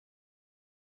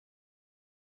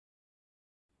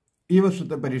ഈ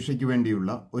വർഷത്തെ പരീക്ഷയ്ക്ക്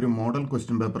വേണ്ടിയുള്ള ഒരു മോഡൽ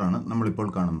ക്വസ്റ്റ്യൻ പേപ്പറാണ് നമ്മളിപ്പോൾ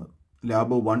കാണുന്നത്.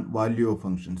 Lab 1 value of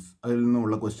functions. അതിൽ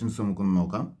നിന്നുള്ള ക്വസ്റ്റ്യൻസ് നമുക്കൊന്ന്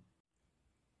നോക്കാം.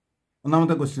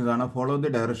 ഒന്നാമത്തെ ക്വസ്റ്റ്യൻ ഇതാണ്: follow the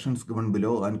directions given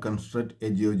below and construct A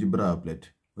GeoGebra applet.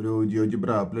 ഒരു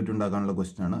ജിയോജിബ്ര ആപ്ലെറ്റ് ഉണ്ടാക്കാനുള്ള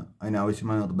ക്വസ്റ്റ്യൻ ആണ്.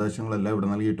 അതിനാവശ്യമായ നിർദ്ദേശങ്ങളെല്ലാം ഇവിടെ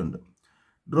നൽകിയിട്ടുണ്ട്.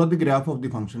 Draw the graph of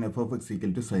the function F of X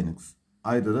equal to sign X.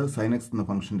 ആദ്യത്തത് സൈൻ എക്സ് എന്ന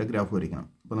ഫംഗ്ഷൻ്റെ ഗ്രാഫ് വരയ്ക്കണം.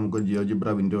 അപ്പോൾ നമുക്ക് ജിയോജിബ്ര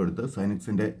വിൻഡോ എടുത്ത് സൈൻ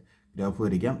എക്സിൻ്റെ ഗ്രാഫ്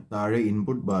വരയ്ക്കാം. താഴെ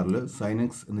ഇൻപുട്ട് ബാറിൽ സൈൻ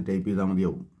എക്സ് എന്ന് ടൈപ്പ് ചെയ്താൽ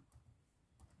മതിയാവും.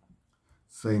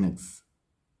 Sign X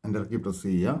enter key press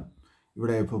ചെയ്യുക.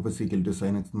 ഇവിടെ F of X equal to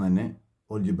sign X എന്ന് തന്നെ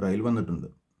ഓൾജിബ്രയിൽ വന്നിട്ടുണ്ട്.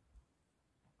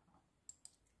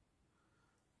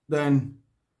 Then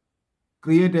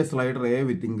create A slider A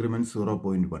with increment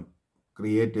 0.1.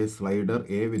 Create A slider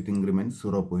A with increment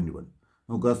 0.1.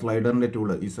 നോക്കുക, സ്ലൈഡറിൻ്റെ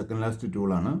ടൂള് ഈ സെക്കൻഡ് ലാസ്റ്റ്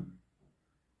ടൂളാണ്.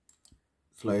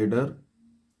 സ്ലൈഡർ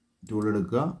ടൂൾ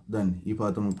എടുക്കുക. ദെൻ ഈ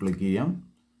ഭാഗത്ത് നമുക്ക് ക്ലിക്ക് ചെയ്യാം.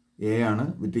 എ ആണ്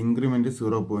വിത്ത് increment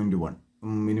 0.1.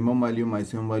 Minimum value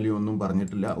maximum value ഒന്നും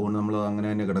പറഞ്ഞിട്ടില്ല. അതുകൊണ്ട് നമ്മൾ അങ്ങനെ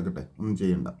തന്നെ കിടക്കട്ടെ, ഒന്നും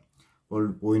ചെയ്യണ്ട. അപ്പോൾ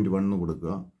 0.1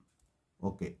 കൊടുക്കുക.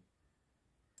 ഓക്കെ.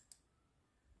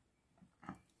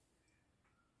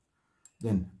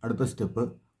 ദെൻ അടുത്ത step,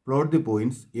 plot the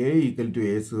points A equal to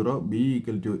A0, B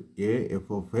equal to A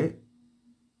F of A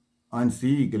and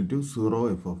C equal to 0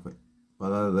 F of A. അപ്പോൾ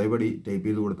അത് അതേപടി ടൈപ്പ്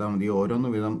ചെയ്ത് കൊടുത്താൽ മതി.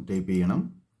 ഓരോന്ന് വിധം ടൈപ്പ് ചെയ്യണം.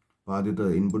 അപ്പോൾ ആദ്യത്തെ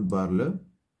ഇൻപുട്ട് ബാറിൽ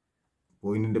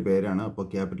പോയിന്റിൻ്റെ പേരാണ്. അപ്പോൾ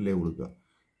ക്യാപിറ്റൽ എ കൊടുക്കുക.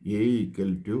 A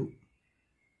equal to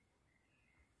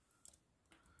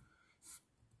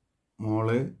small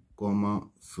A comma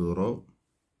 0.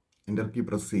 Enter key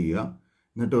press ചെയ്യുക.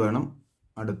 എന്നിട്ട് വേണം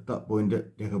അടുത്ത പോയിന്റ്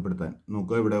രേഖപ്പെടുത്താൻ.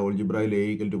 നോക്കുക, ഇവിടെ ഓൾജിബ്രയിൽ എ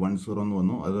ഈക്വൽ ടു 10 എന്ന്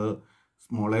വന്നു. അത്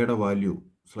സ്മോൾ എയുടെ വാല്യൂ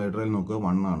സ്ലൈഡറിൽ നോക്കുക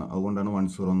 1 ആണ്. അതുകൊണ്ടാണ്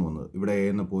 10 എന്ന് വന്നത്. ഇവിടെ എ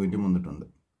എന്ന പോയിന്റും വന്നിട്ടുണ്ട്.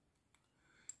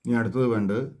 ഇനി അടുത്തത്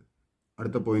വേണ്ടത്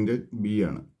അടുത്ത പോയിന്റ് ബി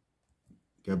ആണ്.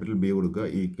 ക്യാപിറ്റൽ ബി കൊടുക്കുക.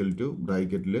 ഈക്വൽ ടു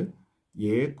ബ്രാക്കറ്റിൽ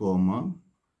A comma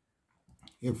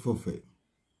F of A.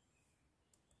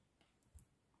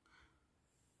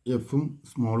 എഫും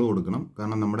സ്മോൾ കൊടുക്കണം.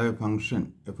 കാരണം നമ്മുടെ ഫംഗ്ഷൻ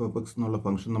എഫ് ഓഫ് എക്സ് എന്നുള്ള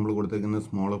ഫംഗ്ഷൻ നമ്മൾ കൊടുത്തിരിക്കുന്നത്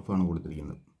സ്മോൾ എഫ് ആണ്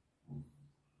കൊടുത്തിരിക്കുന്നത്.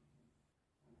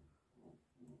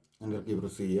 എൻ്റർ കീ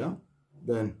പ്രസ് ചെയ്യുക.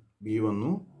 ദെൻ ബി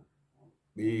വന്നു.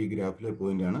 ബി ഗ്രാഫിലെ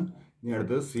പോയിന്റ് ആണ്. ഇനി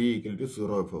അടുത്തത് C equal to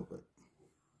 0 F of A.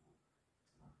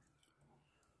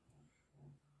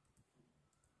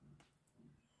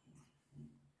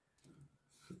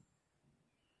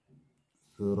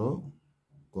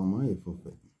 F of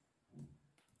A.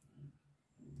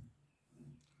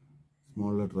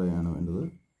 Small letter ആണ് വേണ്ടത്.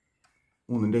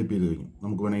 3 ടൈപ്പ് ചെയ്ത് കഴിഞ്ഞു.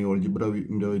 നമുക്ക് വേണമെങ്കിൽ ഓൾജിബ്ര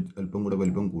വിൻഡോ അല്പം കൂടെ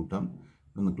വലിപ്പം കൂട്ടാം.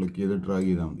 ഒന്ന് ക്ലിക്ക് ചെയ്ത് ഡ്രാഗ്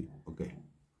ചെയ്താൽ മതി. ഓക്കെ.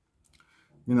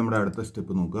 ഇനി നമ്മുടെ അടുത്ത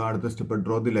സ്റ്റെപ്പ് നോക്കുക. അടുത്ത step,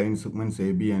 draw the line segments A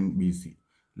B and B C.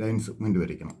 Line segment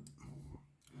വരയ്ക്കണം.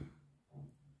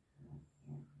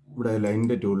 ഇവിടെ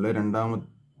ലൈനിൻ്റെ ടൂളിൽ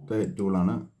രണ്ടാമത്തെ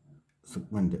ടൂളാണ്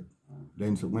സെഗ്മെൻറ്റ്.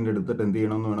 ലൈൻ സെഗ്മെൻറ്റ് എടുത്തിട്ട് എന്ത്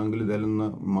ചെയ്യണമെന്ന് വേണമെങ്കിൽ ഇതിൽ നിന്ന്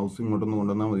മൗസ് ഇങ്ങോട്ടൊന്ന്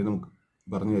കൊണ്ടുവന്നാൽ മതി. നമുക്ക്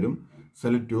പറഞ്ഞു തരും.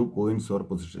 Select 2 points or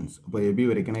positions. അപ്പോൾ എ ബി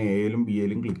വരയ്ക്കണേ എയിലും ബി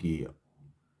എയിലും ക്ലിക്ക് ചെയ്യുക.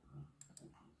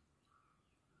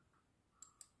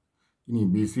 ഇനി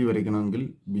B C വരയ്ക്കണമെങ്കിൽ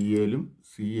B എയിലും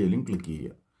C എയിലും click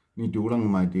ചെയ്യുക. ഇനി ടൂൾ അങ്ങ്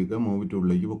മാറ്റിയേക്കുക. മൂവ്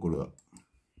ടൂളിലേക്ക് പൊക്കൊള്ളുക.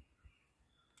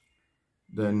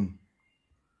 ദെൻ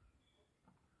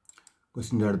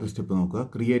ക്വസ്റ്റിൻ്റെ അടുത്ത സ്റ്റെപ്പ് നോക്കുക.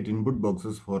 Create input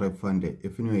boxes four F and A.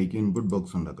 എഫിനും എയ്ക്ക് ഇൻപുട്ട്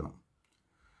ബോക്സ് ഉണ്ടാക്കണം.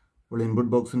 അപ്പോൾ ഇൻപുട്ട്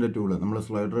ബോക്സിൻ്റെ ടൂള് നമ്മൾ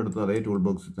സ്ലൈഡർ എടുത്ത അതേ ടൂൾ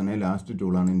ബോക്സിൽ തന്നെ ലാസ്റ്റ്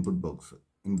ടൂളാണ് input box.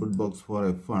 Input box four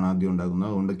F ആണ് ആദ്യം ഉണ്ടാക്കുന്നത്.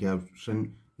 അതുകൊണ്ട് ക്യാപ്ഷൻ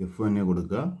എഫ് തന്നെ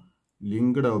കൊടുക്കുക.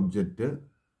 Linked object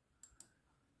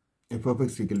F of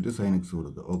X equal to sign X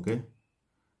കൊടുക്കുക. ഓക്കെ.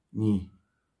 ഇനി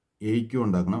എയ്ക്കും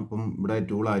ഉണ്ടാക്കണം. അപ്പം ഇവിടെ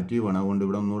ടൂൾ ആക്റ്റീവ് ആണ്. അതുകൊണ്ട്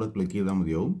ഇവിടെ ഒന്നുകൂടെ ക്ലിക്ക് ചെയ്താൽ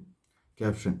മതിയാവും.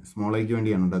 ക്യാപ്ഷൻ സ്മോൾ ഐക്ക്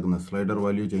വേണ്ടിയാണ് ഉണ്ടാക്കുന്നത്. സ്ലൈഡർ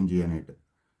വാല്യൂ ചേഞ്ച് ചെയ്യാനായിട്ട്.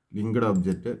 ലിങ്ക്ഡ്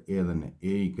ഒബ്ജക്റ്റ് എ തന്നെ,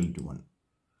 എ ഈക്വൽ ടു 1.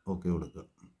 ഓക്കെ കൊടുക്കുക.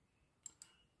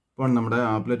 അപ്പോൾ നമ്മുടെ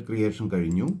ആപ്ലെറ്റ് ക്രിയേഷൻ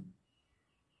കഴിഞ്ഞു.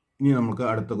 ഇനി നമുക്ക്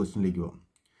അടുത്ത ക്വസ്റ്റ്യനിലേക്ക് പോകാം.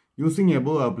 Using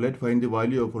above applet find the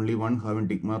value of only 1 having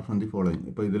tick mark from the following.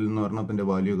 ഇപ്പോൾ ഇതിൽ നിന്ന് ഒരെണ്ണത്തിൻ്റെ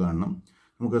വാല്യൂ കാണണം.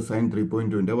 നമുക്ക് സൈൻ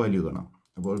 3.2ൻ്റെ വാല്യൂ കാണാം.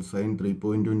 അപ്പോൾ സൈൻ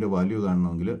 3.2ൻ്റെ വാല്യൂ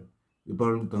കാണണമെങ്കിൽ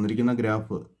ഇപ്പോൾ തന്നിരിക്കുന്ന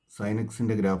ഗ്രാഫ് സൈൻ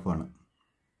എക്സിൻ്റെ ഗ്രാഫാണ്.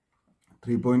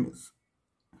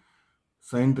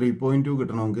 സൈൻ 3.2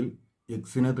 കിട്ടണമെങ്കിൽ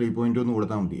എക്സിന് 3.2 എന്ന്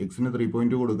കൊടുത്താൽ മതി. എക്സിന്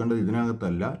 3.2 കൊടുക്കേണ്ടത്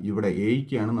ഇതിനകത്തല്ല, ഇവിടെ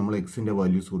എയ്ക്കാണ് നമ്മൾ എക്സിൻ്റെ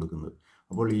വാല്യൂസ് കൊടുക്കുന്നത്.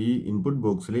 അപ്പോൾ ഈ ഇൻപുട്ട്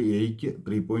ബോക്സിൽ എയ്ക്ക്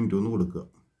 3.2 എന്ന് കൊടുക്കുക.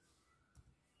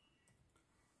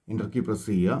 എൻ്റർ കീ പ്രസ്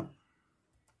ചെയ്യുക.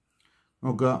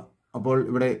 നോക്കുക, അപ്പോൾ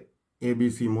ഇവിടെ എ ബി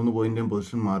സി 3 പോയിൻ്റും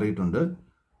പൊസിഷൻ മാറിയിട്ടുണ്ട്.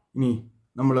 ഇനി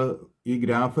നമ്മൾ ഈ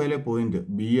ഗ്രാഫിലെ പോയിന്റ്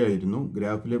ബി ആയിരുന്നു.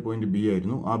 ഗ്രാഫിലെ പോയിന്റ് ബി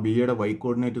ആയിരുന്നു. ആ ബിയുടെ വൈ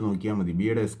കോർഡിനേറ്റ് നോക്കിയാൽ മതി.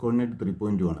 ബിയുടെ എസ് കോർഡിനേറ്റ്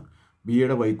 3.2 ആണ്.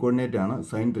 ബിയുടെ വൈ കോർഡിനേറ്റ് ആണ്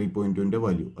സൈൻ 3.2ൻ്റെ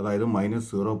വാല്യൂ, അതായത്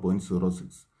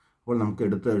 -0.06. അപ്പോൾ നമുക്ക്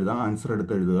എടുത്ത് എഴുതാം. ആൻസർ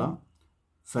എടുത്ത് എഴുതുക.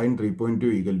 sin 3.2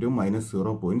 equal to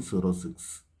 -0.06.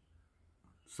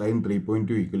 Sign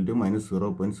 3.2 equal to minus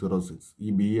 0.06. ഈ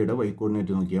ബിയുടെ വൈ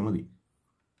കോർഡിനേറ്റ് നോക്കിയാൽ മതി.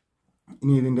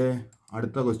 ഇനി ഇതിൻ്റെ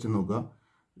അടുത്ത ക്വസ്റ്റ്യൻ നോക്കുക.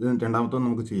 ഇത് രണ്ടാമത്തെ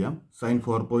നമുക്ക് ചെയ്യാം. സൈൻ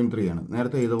 4.3 ആണ്.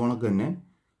 നേരത്തെ ഇതുപോലെ തന്നെ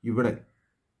ഇവിടെ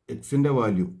എക്സിൻ്റെ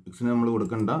വാല്യൂ, എക്സിന് നമ്മൾ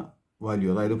കൊടുക്കേണ്ട വാല്യൂ,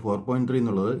 അതായത് 4.3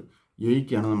 എന്നുള്ളത്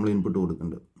എയ്ക്കാണ് നമ്മൾ ഇൻപുട്ട്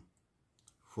കൊടുക്കേണ്ടത്.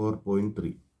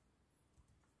 4.3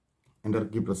 എൻ്റർ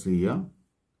കീ പ്രസ് ചെയ്യുക.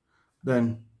 ദെൻ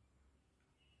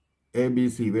എ ബി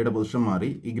സി ഇവയുടെ പൊസിഷൻ മാറി.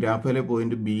 ഈ ഗ്രാഫിലെ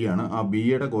പോയിന്റ് ബി ആണ്. ആ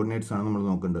ബിയുടെ കോർഡിനേറ്റ്സ് ആണ് നമ്മൾ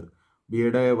നോക്കേണ്ടത്.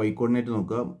 ബിയുടെ വൈ കോർഡിനേറ്റ്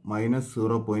നോക്കുക, മൈനസ്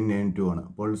 0.92 ആണ്.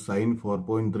 അപ്പോൾ സൈൻ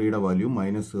 4.3യുടെ വാല്യൂ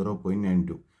മൈനസ്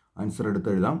 0.92. ആൻസർ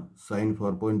എടുത്ത് എഴുതാം. Sign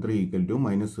 4.3 equal to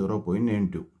minus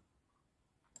 0.92.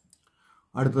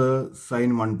 അടുത്തത്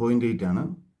സൈൻ 1.8 ആണ്.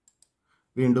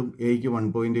 വീണ്ടും എയ്ക്ക്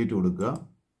 1.8 കൊടുക്കുക.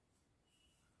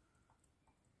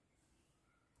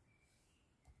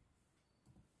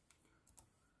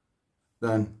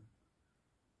 ദെൻ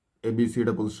എ ബി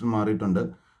സിയുടെ പൊസിഷൻ മാറിയിട്ടുണ്ട്.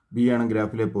 ബി ആണ്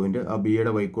ഗ്രാഫിലെ പോയിന്റ്. ആ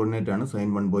ബിയുടെ വൈ കോർഡിനേറ്റ് ആണ് സൈൻ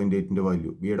 1.8ൻ്റെ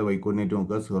വാല്യൂ. ബിയുടെ വൈ കോർഡിനേറ്റ്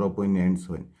നോക്കുക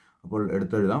 0.97. അപ്പോൾ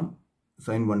എടുത്തെഴുതാം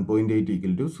സൈൻ 1.8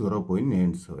 ഈക്വൽ ടു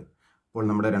 0.97. അപ്പോൾ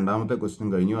നമ്മുടെ രണ്ടാമത്തെ ക്വസ്റ്റ്യൻ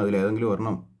കഴിഞ്ഞു. അതിലേതെങ്കിലും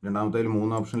ഒരെണ്ണം, രണ്ടാമത്തെ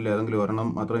 3 ഓപ്ഷനിൽ ഏതെങ്കിലും ഒരെണ്ണം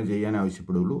മാത്രമേ ചെയ്യാൻ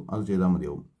ആവശ്യപ്പെടുള്ളൂ. അത് ചെയ്താൽ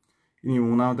മതിയാവും. ഇനി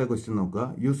മൂന്നാമത്തെ ക്വസ്റ്റ്യൻ നോക്കുക.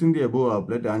 Using the above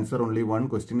applet answer only one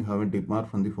question having tip mark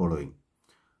from the following.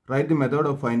 Right the method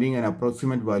of finding an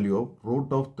approximate value of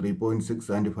root of 3.6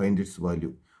 and find it's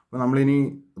value. അപ്പോൾ നമ്മളിനി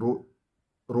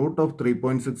റൂട്ട് ഓഫ്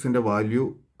 3.6ൻ്റെ വാല്യൂ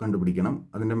കണ്ടുപിടിക്കണം.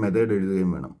 അതിൻ്റെ method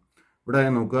എഴുതുകയും വേണം. ഇവിടെ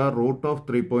നോക്കുക, root of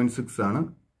 3.6 ആണ്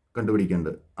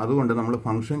കണ്ടുപിടിക്കേണ്ടത്. അതുകൊണ്ട് നമ്മൾ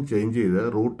ഫംഗ്ഷൻ ചേഞ്ച് ചെയ്ത്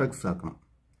റൂട്ട് എക്സ് ആക്കണം.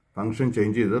 ഫംഗ്ഷൻ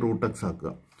ചേഞ്ച് ചെയ്ത് റൂട്ട് എക്സ് ആക്കുക.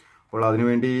 അപ്പോൾ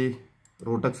അതിനുവേണ്ടി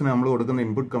റൂട്ട് എക്സിന് നമ്മൾ കൊടുക്കുന്ന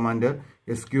input command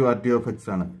SQRT of X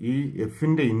ആണ്. ഈ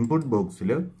എഫിൻ്റെ ഇൻപുട്ട്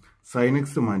ബോക്സിൽ സൈൻ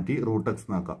എക്സ് മാറ്റി റൂട്ട് എക്സ്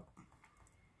എന്നാക്കാം.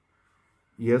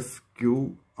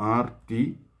 SQRT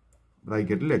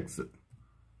ബ്രാക്കറ്റിൽ എക്സ്.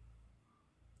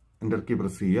 എൻ്റർ കീ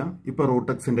പ്രസ് ചെയ്യുക. ഇപ്പോൾ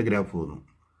റൂട്ട് എക്സിൻ്റെ ഗ്രാഫ് വന്നു.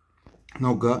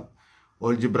 നോക്കുക,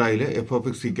 ഓൾജിബ്രയിൽ F of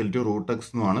X equal to root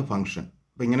X എന്നാണ് ഫംഗ്ഷൻ.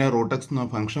 അപ്പോൾ ഇങ്ങനെ റൂട്ട് എക്സ് എന്ന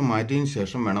ഫംഗ്ഷൻ മാറ്റിയതിന്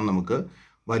ശേഷം വേണം നമുക്ക്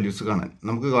വാല്യൂസ് കാണാൻ.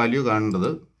 നമുക്ക് വാല്യൂ കാണേണ്ടത്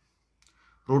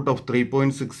റൂട്ട് ഓഫ്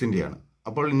 3.6ൻ്റെയാണ്.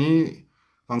 അപ്പോൾ ഇനി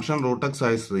ഫംഗ്ഷൻ റൂട്ട് എക്സ്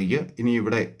ആയ സ്ഥിതിക്ക് ഇനി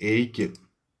ഇവിടെ എയ്ക്ക്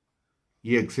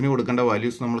ഈ എക്സിന് കൊടുക്കേണ്ട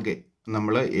വാല്യൂസ്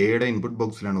നമ്മൾ എയുടെ ഇൻപുട്ട്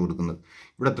ബോക്സിലാണ് കൊടുക്കുന്നത്.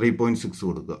 ഇവിടെ 3.6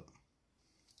 കൊടുക്കുക.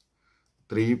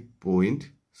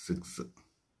 3.6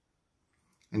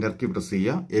 എൻ്റർ കീ പ്രസ്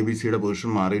ചെയ്യുക. എ ബി സിയുടെ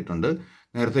പൊസിഷൻ മാറിയിട്ടുണ്ട്.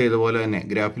 നേരത്തെ ഇതുപോലെ തന്നെ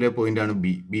ഗ്രാഫിലെ പോയിന്റാണ്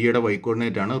ബി. ബിയുടെ വൈ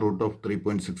കോർഡിനേറ്റ് ആണ് റൂട്ട് ഓഫ്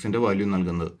 3.6ൻ്റെ വാല്യൂ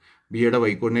നൽകുന്നത്. ബിയുടെ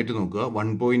വൈ കോർഡിനേറ്റ് നോക്കുക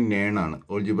 1.9 ആണ്.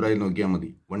 ഓൾജിബ്രയിൽ നോക്കിയാൽ മതി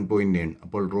 1.9.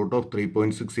 അപ്പോൾ റൂട്ട് ഓഫ്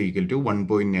 3.6 ഈക്വൽ ടു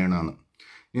 1.9 ആണ്.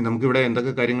 ഇനി നമുക്കിവിടെ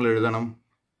എന്തൊക്കെ കാര്യങ്ങൾ എഴുതണം?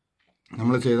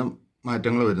 നമ്മൾ ചെയ്ത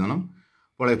മാറ്റങ്ങൾ വരുത്തണം.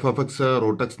 അപ്പോൾ F of X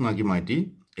root X എന്നാക്കി മാറ്റി,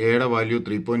 എയുടെ വാല്യൂ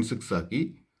 3.6 ആക്കി.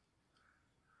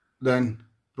 Then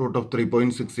root of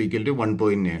 3.6 equal to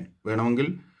 1.9. വേണമെങ്കിൽ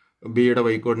ബിയുടെ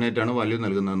വൈ കോർഡിനേറ്റ് ആണ് വാല്യൂ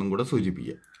നൽകുന്നതെന്നും കൂടെ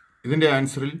സൂചിപ്പിക്കുക. ഇതിൻ്റെ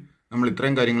ആൻസറിൽ നമ്മൾ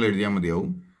ഇത്രയും കാര്യങ്ങൾ എഴുതിയാൽ മതിയാവും.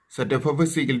 Set F of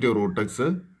X equal to root X,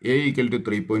 A equal to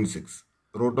 3.6,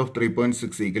 root of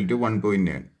 3.6 equal to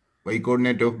 1.9, Y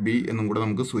coordinate of B എന്നും കൂടെ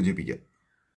നമുക്ക് സൂചിപ്പിക്കാം.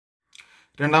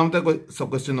 രണ്ടാമത്തെ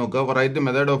സബ് ക്വസ്റ്റ്യൻ നോക്കുക. Right the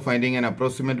method of finding an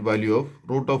approximate value of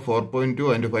root of 4.2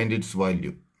 and find it's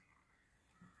value.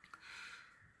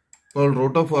 ഇപ്പോൾ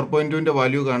root of 4.2ൻ്റെ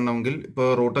value കാണണമെങ്കിൽ ഇപ്പോൾ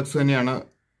root X തന്നെയാണ്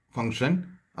ഫംഗ്ഷൻ.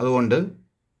 അതുകൊണ്ട്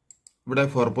ഇവിടെ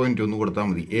 4.2 എന്ന് കൊടുത്താൽ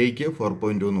മതി. എയ്ക്ക്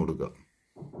 4.2 എന്ന് കൊടുക്കുക.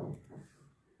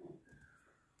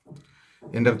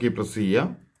 എൻ്റർ കീ പ്രസ്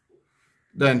ചെയ്യുക.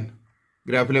 ദെൻ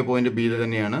ഗ്രാഫിലെ പോയിന്റ് ബി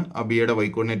തന്നെയാണ്. ആ ബിയുടെ വൈ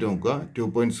കോർഡിനേറ്റ് നോക്കുക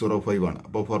 2.05 ആണ്.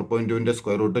 അപ്പോൾ 4.2ൻ്റെ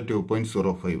സ്ക്വയർ റൂട്ട്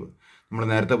 2.05. നമ്മൾ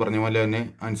നേരത്തെ പറഞ്ഞ പോലെ തന്നെ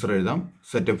ആൻസർ എഴുതാം.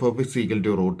 Set F of X equal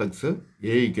to root X,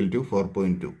 A equal to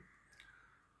 4.2.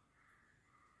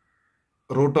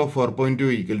 Root of 4.2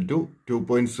 equal to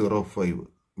 2.05.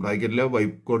 ബ്രാക്കറ്റിലെ Y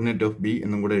coordinate of B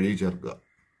എന്നും കൂടെ എഴുതി ചേർക്കുക.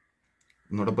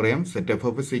 എന്നോട് പറയാം. Set F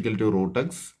of X equal to root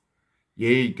X,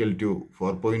 A equal to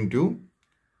 4.2,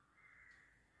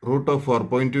 root of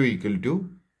 4.2 equal to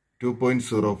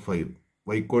 2.05,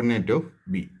 Y coordinate of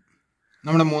B.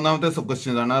 നമ്മുടെ മൂന്നാമത്തെ sub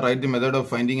question ഇതാണ്. Right the method of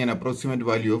finding an approximate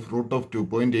value of root of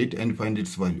 2.8 and find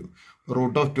it's value.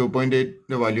 Root of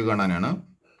 2.8ൻ്റെ value കാണാനാണ്.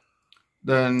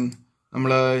 Then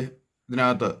നമ്മൾ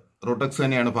ഇതിനകത്ത് root X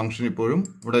തന്നെയാണ് function. ഇപ്പോഴും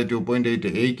ഇവിടെ 2.8,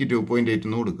 എയ്ക്ക് 2.8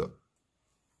 എന്ന് കൊടുക്കുക.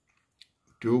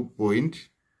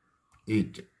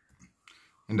 2.8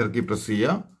 എൻ്റർ കീ പ്രസ്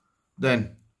ചെയ്യുക. ദെൻ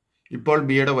ഇപ്പോൾ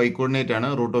ബിയുടെ വൈ കോർഡിനേറ്റ് ആണ്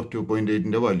റൂട്ട് ഓഫ്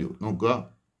 2.8ൻ്റെ വാല്യൂ നോക്കുക.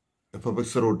 F of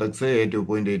X root X, A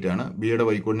 2.8 ആണ്. ബിയുടെ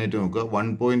വൈ കോർഡിനേറ്റ് നോക്കുക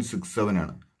 1.67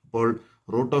 ആണ്. അപ്പോൾ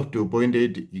റൂട്ട് ഓഫ്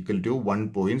 2.8 ഈക്വൽ ടു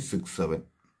 1.67.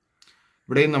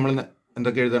 ഇവിടെയും നമ്മൾ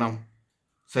എന്തൊക്കെ എഴുതണം?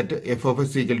 Set F of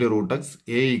X equal to root X,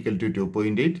 A equal to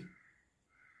 2.8,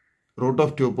 root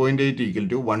of 2.8 equal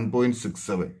to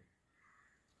 1.67,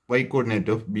 Y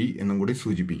coordinate of B എന്നും കൂടി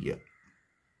സൂചിപ്പിക്കുക.